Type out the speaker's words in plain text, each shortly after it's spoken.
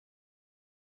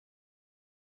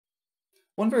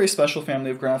One very special family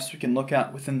of graphs we can look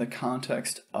at within the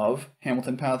context of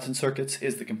Hamilton paths and circuits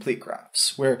is the complete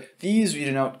graphs, where these we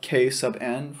denote K sub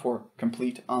n for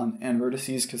complete on n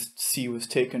vertices because C was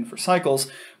taken for cycles,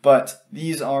 but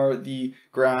these are the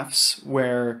graphs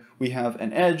where we have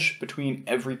an edge between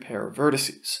every pair of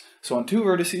vertices. So on 2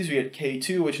 vertices we get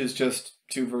K2, which is just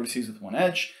 2 vertices with one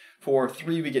edge. For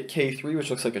 3 we get K3,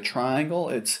 which looks like a triangle.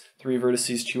 It's 3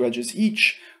 vertices, 2 edges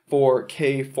each. For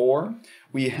K4,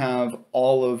 we have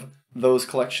all of those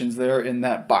collections there in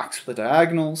that box with the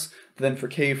diagonals. Then for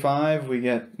K5, we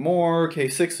get more.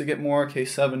 K6, we get more.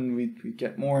 K7, we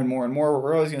get more and more and more.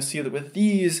 We're always going to see that with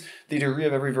these, the degree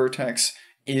of every vertex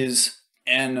is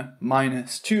n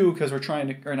minus 2, because we're trying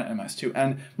to, or not n minus 2,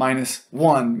 n minus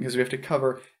 1, because we have to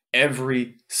cover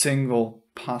every single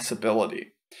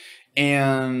possibility.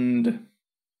 And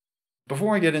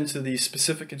before I get into the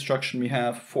specific construction we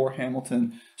have for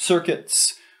Hamilton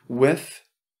circuits with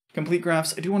complete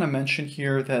graphs, I do want to mention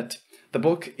here that the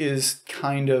book is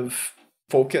kind of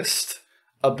focused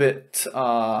a bit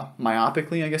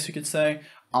myopically, I guess you could say,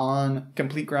 on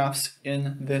complete graphs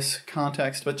in this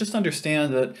context. But just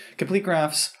understand that complete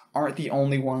graphs aren't the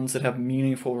only ones that have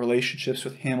meaningful relationships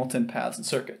with Hamilton paths and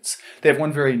circuits. They have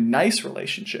one very nice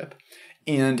relationship.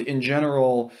 And in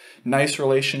general, nice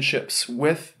relationships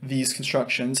with these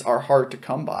constructions are hard to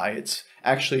come by. It's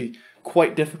actually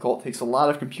quite difficult. It takes a lot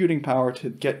of computing power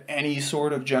to get any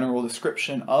sort of general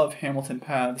description of Hamilton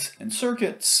paths and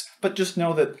circuits, but just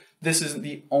know that this isn't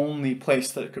the only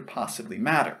place that it could possibly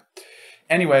matter.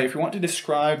 Anyway, if you want to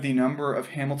describe the number of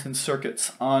Hamilton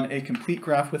circuits on a complete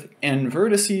graph with n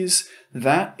vertices,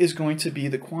 that is going to be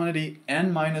the quantity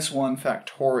n minus 1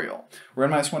 factorial, where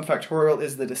n minus 1 factorial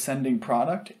is the descending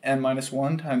product, n minus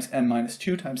 1 times n minus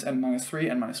 2 times n minus 3,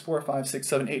 n minus 4, 5, 6,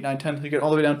 7, 8, 9, 10, until you get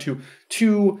all the way down to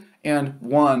 2 and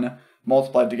 1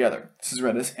 multiplied together. This is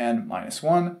read as n minus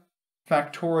 1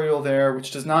 factorial there,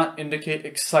 which does not indicate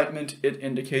excitement, it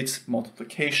indicates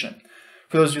multiplication.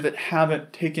 For those of you that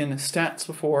haven't taken stats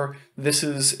before, this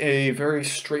is a very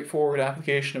straightforward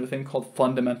application of a thing called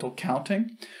fundamental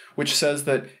counting, which says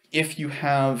that if you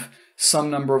have some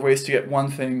number of ways to get one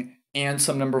thing and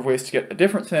some number of ways to get a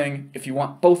different thing, if you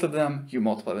want both of them, you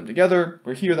multiply them together,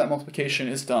 where here that multiplication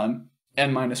is done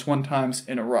n minus 1 times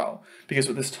in a row. Because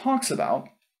what this talks about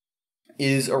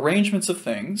is arrangements of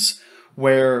things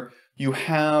where you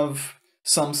have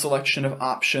some selection of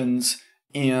options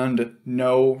and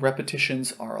no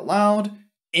repetitions are allowed,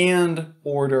 and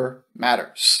order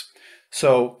matters.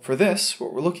 So for this,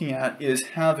 what we're looking at is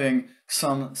having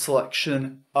some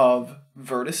selection of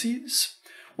vertices,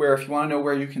 where if you want to know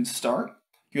where you can start,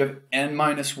 you have n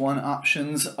minus 1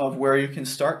 options of where you can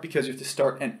start because you have to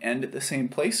start and end at the same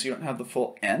place, so you don't have the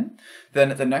full n.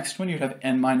 Then at the next one, you'd have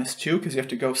n minus 2 because you have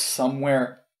to go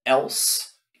somewhere else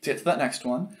to get to that next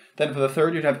one. Then for the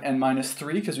third, you'd have n minus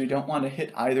 3 because we don't want to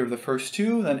hit either of the first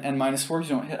two. Then n minus 4 because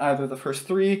you don't hit either of the first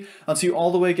 3. Until you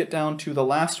all the way get down to the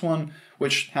last one,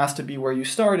 which has to be where you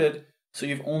started. So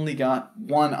you've only got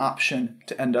one option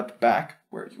to end up back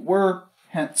where you were,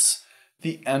 hence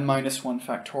the n minus 1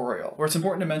 factorial. Where it's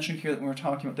important to mention here that when we're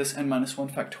talking about this n minus 1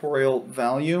 factorial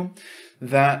value,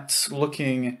 that's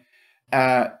looking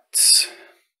at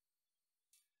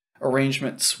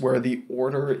arrangements where the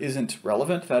order isn't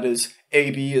relevant. That is,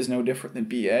 AB is no different than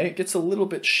BA. It gets a little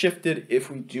bit shifted if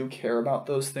we do care about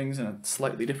those things in a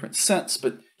slightly different sense,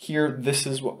 but here this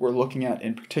is what we're looking at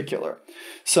in particular.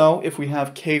 So if we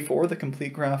have K4, the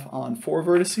complete graph on 4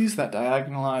 vertices, that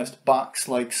diagonalized box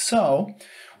like so,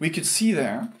 we could see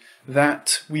there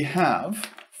that we have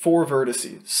 4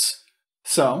 vertices.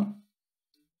 So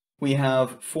we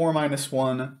have 4 minus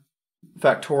 1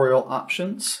 factorial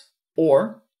options,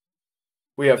 or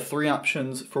we have 3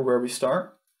 options for where we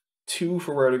start, 2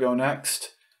 for where to go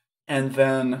next, and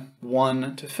then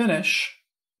 1 to finish,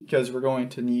 because we're going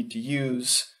to need to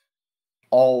use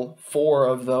all 4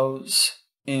 of those,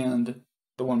 and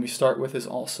the one we start with is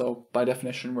also, by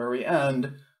definition, where we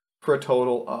end, for a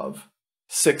total of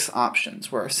 6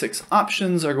 options, where our 6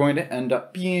 options are going to end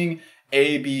up being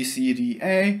A, B, C, D,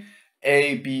 A,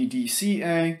 B, D, C,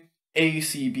 A,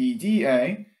 C, B, D,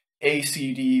 A,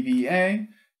 C, D, B, A,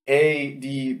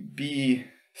 D, B,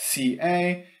 C,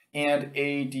 A, and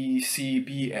A, D, C,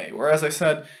 B, A. Where, as I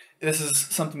said, this is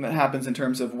something that happens in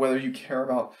terms of whether you care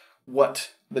about what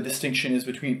the distinction is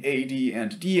between AD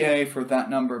and DA for that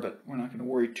number, but we're not going to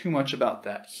worry too much about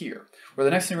that here. Where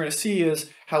the next thing we're going to see is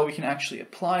how we can actually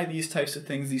apply these types of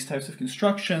things, these types of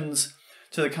constructions,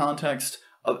 to the context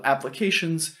of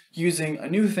applications using a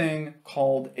new thing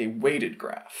called a weighted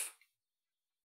graph.